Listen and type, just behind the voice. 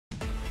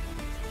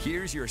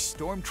Here's your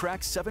Storm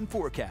Track 7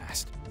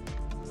 forecast.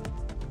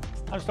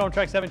 I'm Storm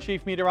Track 7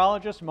 Chief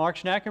Meteorologist Mark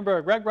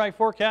Schnackenberg. Red bright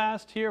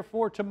forecast here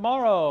for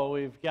tomorrow.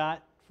 We've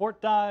got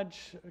Fort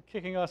Dodge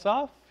kicking us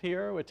off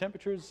here with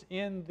temperatures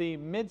in the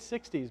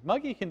mid-60s.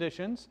 Muggy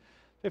conditions,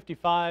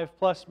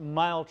 55-plus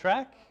mile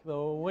track.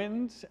 The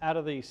winds out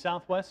of the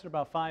southwest at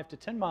about 5 to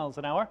 10 miles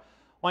an hour.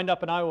 Wind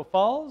up in Iowa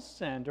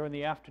Falls, and during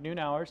the afternoon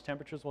hours,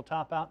 temperatures will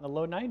top out in the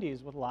low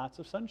 90s with lots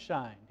of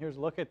sunshine. Here's a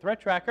look at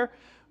Threat Tracker.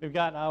 We've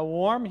got a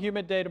warm,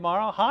 humid day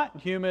tomorrow, hot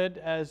and humid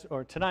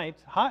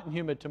tonight, hot and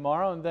humid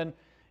tomorrow, and then,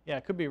 yeah,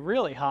 it could be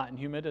really hot and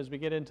humid as we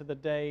get into the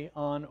day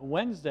on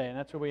Wednesday, and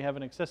that's where we have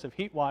an excessive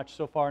heat watch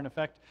so far in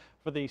effect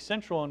for the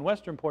central and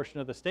western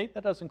portion of the state.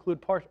 That does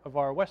include part of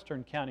our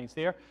western counties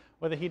there,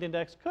 where the heat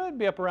index could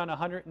be up around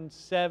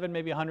 107,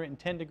 maybe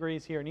 110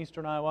 degrees here in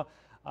eastern Iowa.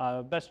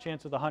 Best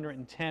chance of the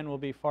 110 will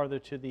be farther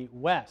to the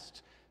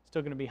west.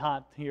 Still going to be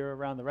hot here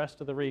around the rest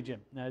of the region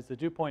as the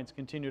dew points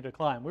continue to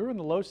climb. We were in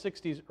the low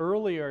 60s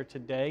earlier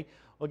today.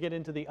 We'll get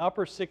into the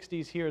upper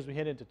 60s here as we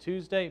head into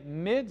Tuesday.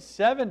 Mid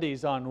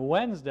 70s on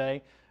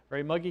Wednesday.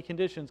 Very muggy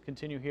conditions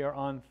continue here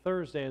on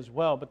Thursday as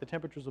well, but the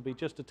temperatures will be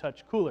just a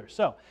touch cooler.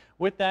 So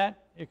with that,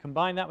 you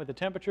combine that with the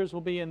temperatures,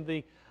 will be in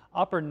the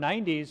upper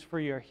 90s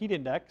for your heat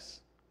index.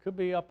 Could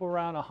be up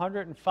around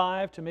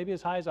 105 to maybe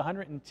as high as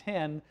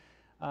 110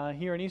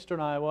 here in eastern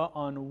Iowa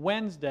on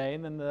Wednesday,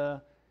 and then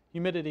the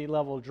humidity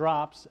level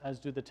drops, as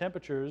do the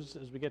temperatures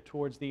as we get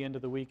towards the end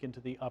of the week into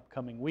the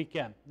upcoming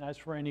weekend. As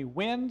for any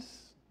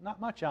winds,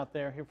 not much out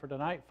there here for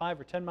tonight.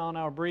 5 or 10 mile an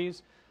hour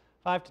breeze,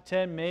 5 to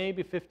 10,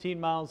 maybe 15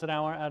 miles an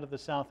hour out of the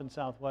south and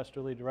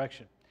southwesterly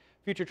direction.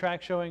 Future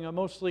track showing a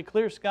mostly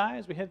clear sky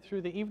as we head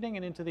through the evening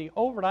and into the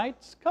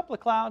overnights. A couple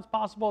of clouds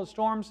possible as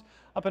storms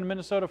up in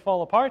Minnesota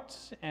fall apart,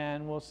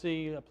 and we'll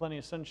see plenty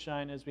of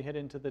sunshine as we head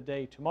into the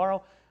day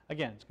tomorrow.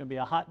 Again, it's going to be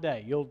a hot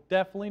day. You'll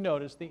definitely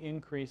notice the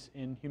increase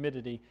in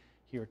humidity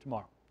here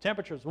tomorrow.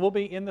 Temperatures will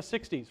be in the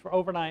 60s for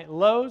overnight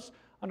lows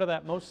under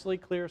that mostly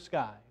clear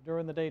sky.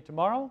 During the day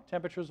tomorrow,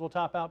 temperatures will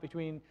top out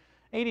between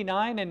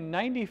 89 and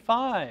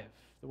 95.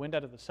 The wind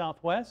out of the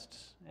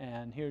southwest.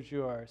 And here's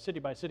your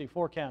city-by-city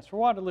forecast for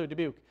Waterloo,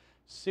 Dubuque,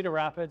 Cedar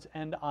Rapids,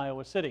 and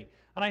Iowa City.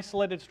 An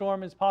isolated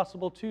storm is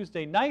possible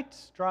Tuesday night,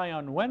 dry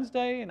on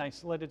Wednesday, an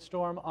isolated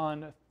storm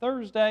on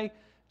Thursday.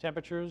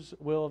 Temperatures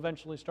will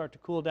eventually start to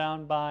cool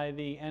down by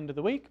the end of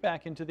the week,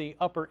 back into the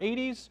upper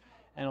 80s,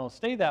 and it'll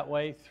stay that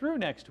way through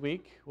next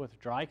week with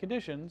dry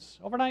conditions.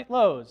 Overnight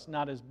lows,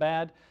 not as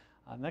bad.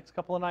 Next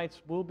couple of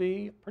nights will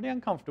be pretty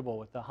uncomfortable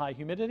with the high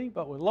humidity,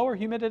 but with lower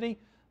humidity,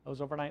 those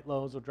overnight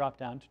lows will drop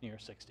down to near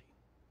 60.